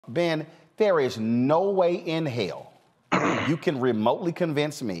Ben, there is no way in hell you can remotely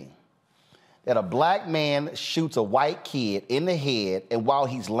convince me that a black man shoots a white kid in the head and while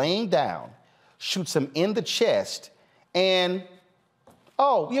he's laying down, shoots him in the chest, and,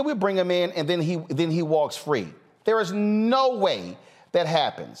 oh, yeah, we'll bring him in, and then he walks free. There is no way that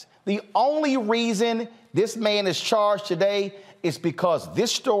happens. The only reason this man is charged today is because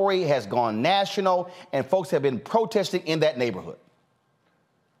this story has gone national and folks have been protesting in that neighborhood.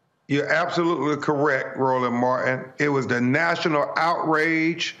 You're absolutely correct, Roland Martin. It was the national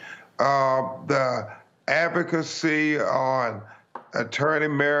outrage, the advocacy on Attorney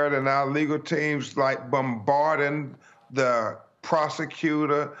Merritt and our legal teams like bombarding the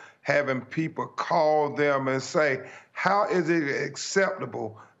prosecutor, having people call them and say, how is it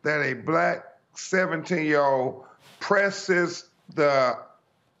acceptable that a black 17-year-old presses the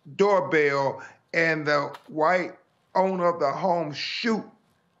doorbell and the white owner of the home shoot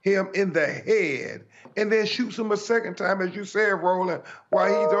him in the head and then shoots him a second time, as you said, Roland, while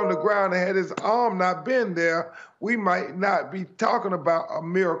he's on the ground and had his arm not been there, we might not be talking about a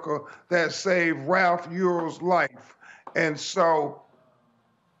miracle that saved Ralph Ural's life. And so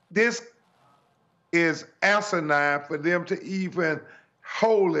this is asinine for them to even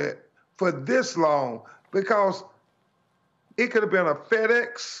hold it for this long, because it could have been a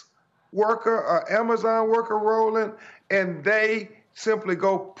FedEx worker, an Amazon worker, Roland, and they simply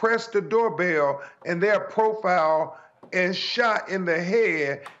go press the doorbell and their profile and shot in the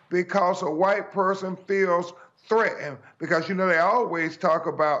head because a white person feels threatened. Because, you know, they always talk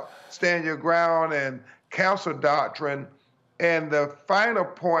about stand your ground and castle doctrine. And the final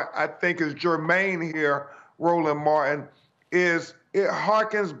point I think is germane here, Roland Martin, is it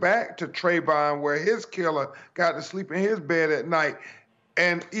harkens back to Trayvon, where his killer got to sleep in his bed at night.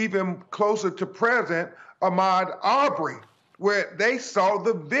 And even closer to present, Ahmaud Arbery, where they saw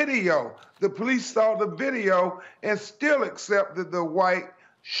the video. The police saw the video and still accepted the white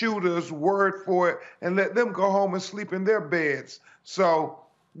shooter's word for it and let them go home and sleep in their beds. So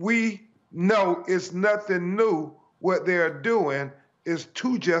we know it's nothing new. What they're doing is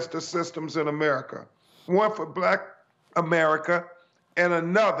two justice systems in America, one for black America and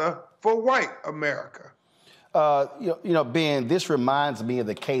another for white America. Ben, this reminds me of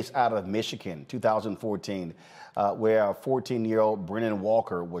the case out of Michigan, 2014, where a 14-year-old Brennan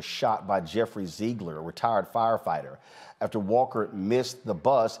Walker was shot by Jeffrey Ziegler, a retired firefighter, after Walker missed the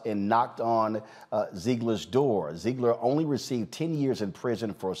bus and knocked on Ziegler's door. Ziegler only received 10 years in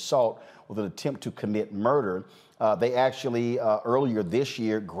prison for assault with an attempt to commit murder. They actually, earlier this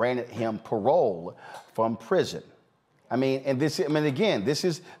year, granted him parole from prison. I mean, and this, I mean, again, this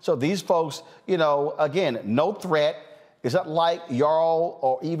is, so these folks, you know, again, no threat. Is that like Jarl,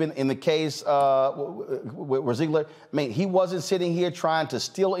 or even in the case with Ziegler? I mean, he wasn't sitting here trying to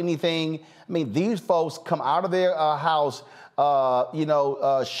steal anything. I mean, these folks come out of their house,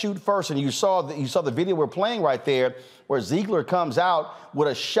 shoot first. And you saw the video we're playing right there, where Ziegler comes out with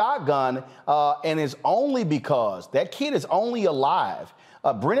a shotgun, and it's only because that kid is only alive.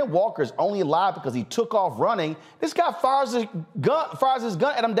 Brennan Walker is only alive because he took off running. This guy fires his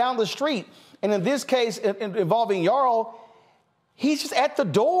gun at him down the street. And in this case, involving Jarl, he's just at the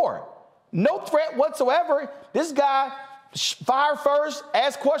door. No threat whatsoever. This guy fired first,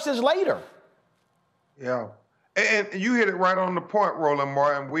 asked questions later. Yeah. And you hit it right on the point, Roland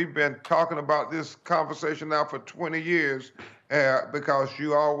Martin. We've been talking about this conversation now for 20 years because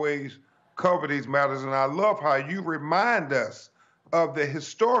you always cover these matters. And I love how you remind us of the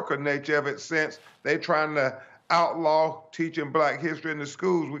historical nature of it, since they're trying to outlaw teaching black history in the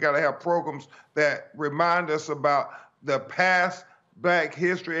schools. We got to have programs that remind us about the past black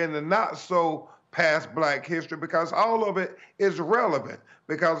history and the not so past black history, because all of it is relevant.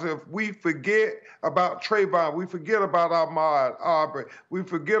 Because if we forget about Trayvon, we forget about Ahmaud Arbery, we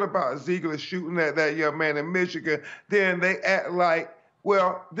forget about Ziegler shooting at that young man in Michigan, then they act like,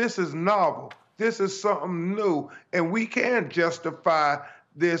 well, this is novel. This is something new, and we can justify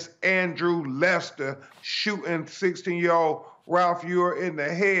this Andrew Lester shooting 16-year-old Ralph Ural in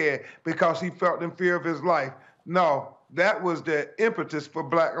the head because he felt in fear of his life. No, that was the impetus for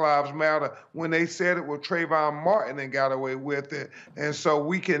Black Lives Matter when they said it with Trayvon Martin and got away with it. And so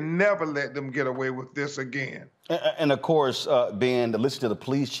we can never let them get away with this again. And of course, Ben, to listen to the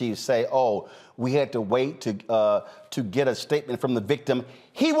police chief say, oh, we had to wait to get a statement from the victim.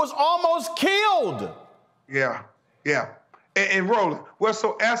 He was almost killed. Yeah. And Roland, what's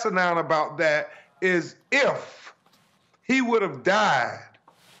so asinine about that is if he would have died,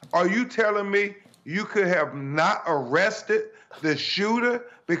 are you telling me you could have not arrested the shooter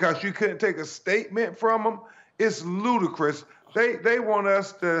because you couldn't take a statement from him? It's ludicrous They want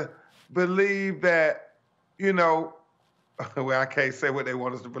us to believe that, well, I can't say what they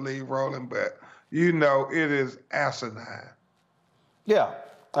want us to believe, Roland, but it is asinine. Yeah.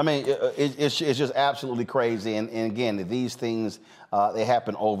 I mean, it's just absolutely crazy. And again, these things, they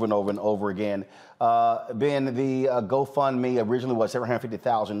happen over and over and over again. Ben, the GoFundMe originally was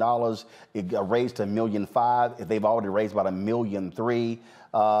 $750,000. It raised to $1.5 million. They've already raised about $1.3 million.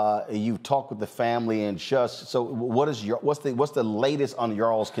 You've talked with the family and just, so what's the latest on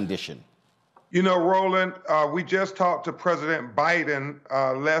Jarl's condition? Roland, we just talked to President Biden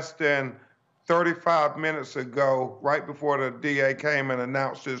less than 35 minutes ago, right before the DA came and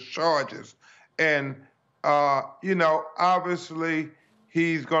announced his charges. And, obviously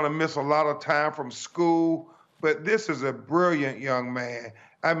he's going to miss a lot of time from school, but this is a brilliant young man.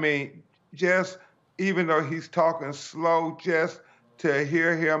 I mean, just even though he's talking slow, just to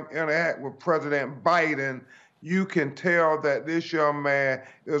hear him interact with President Biden, you can tell that this young man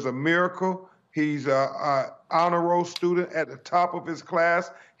is a miracle. He's an honor roll student at the top of his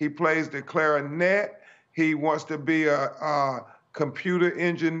class. He plays the clarinet. He wants to be a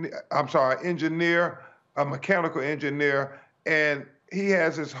engineer, a mechanical engineer, and he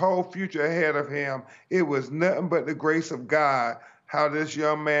has his whole future ahead of him. It was nothing but the grace of God how this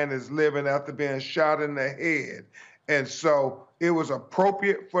young man is living after being shot in the head. And so it was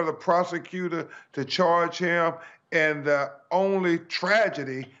appropriate for the prosecutor to charge him. And the only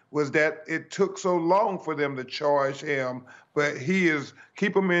tragedy was that it took so long for them to charge him. But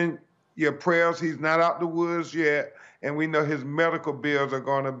keep him in your prayers. He's not out the woods yet. And we know his medical bills are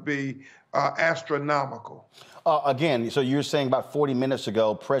going to be astronomical. Again, so you're saying about 40 minutes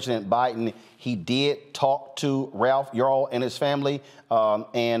ago, President Biden, he did talk to Ralph Jarl and his family,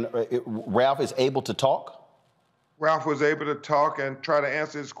 and Ralph is able to talk? Ralph was able to talk and try to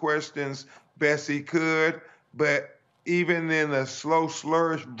answer his questions best he could. But even in a slow,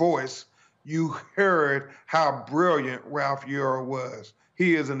 slurred voice, you heard how brilliant Ralph Jarl was.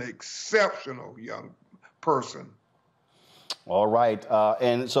 He is an exceptional young person. All right.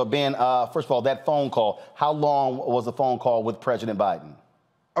 And so, Ben, first of all, that phone call, how long was the phone call with President Biden?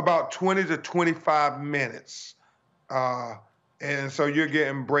 About 20 to 25 minutes. And so you're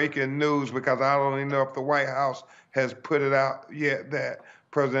getting breaking news because I don't even know if the White House has put it out yet that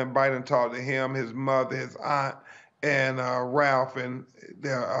President Biden talked to him, his mother, his aunt, and Ralph, and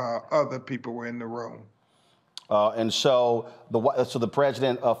other people were in the room. And so the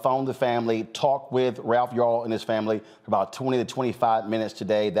president phoned the family, talked with Ralph Jarl and his family for about 20 to 25 minutes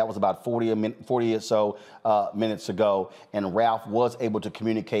today. That was about 40 or so minutes ago. And Ralph was able to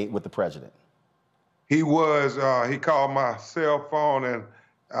communicate with the president. He was. He called my cell phone, and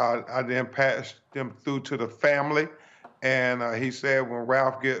I then passed him through to the family. And he said when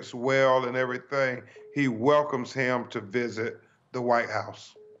Ralph gets well and everything, he welcomes him to visit the White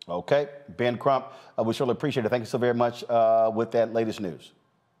House. Okay. Ben Crump, we surely appreciate it. Thank you so very much with that latest news.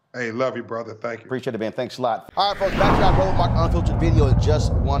 Hey, love you, brother. Thank you. Appreciate it, Ben. Thanks a lot. All right, folks, back to our Roland Martin Unfiltered video in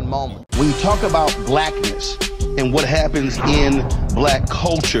just one moment. When you talk about blackness and what happens in black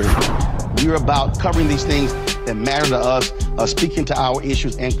culture, we're about covering these things that matter to us, speaking to our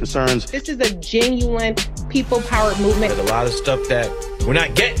issues and concerns. This is a genuine people-powered movement. There's a lot of stuff that we're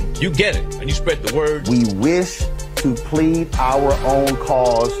not getting. You get it, and you spread the word. We wish to plead our own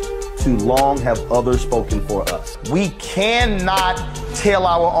cause. Too long have others spoken for us. We cannot tell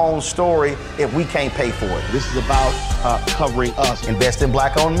our own story if we can't pay for it. This is about covering us. Invest in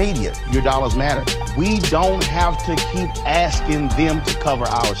black-owned media. Your dollars matter. We don't have to keep asking them to cover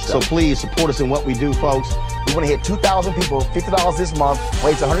our stuff. So please support us in what we do, folks. We want to hit 2,000 people, $50 this month,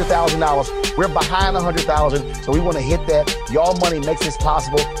 raise $100,000. We're behind 100,000, so we want to hit that. Y'all money makes this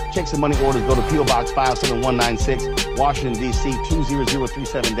possible. Check some money orders. Go to P.O. Box 57196, Washington, D.C.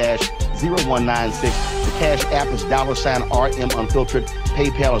 20037-0196. The Cash App is $RM Unfiltered.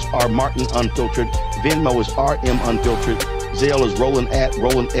 PayPal is R Martin Unfiltered. Venmo is RM Unfiltered. Zelle is Roland at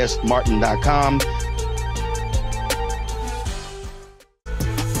RolandSMartin.com.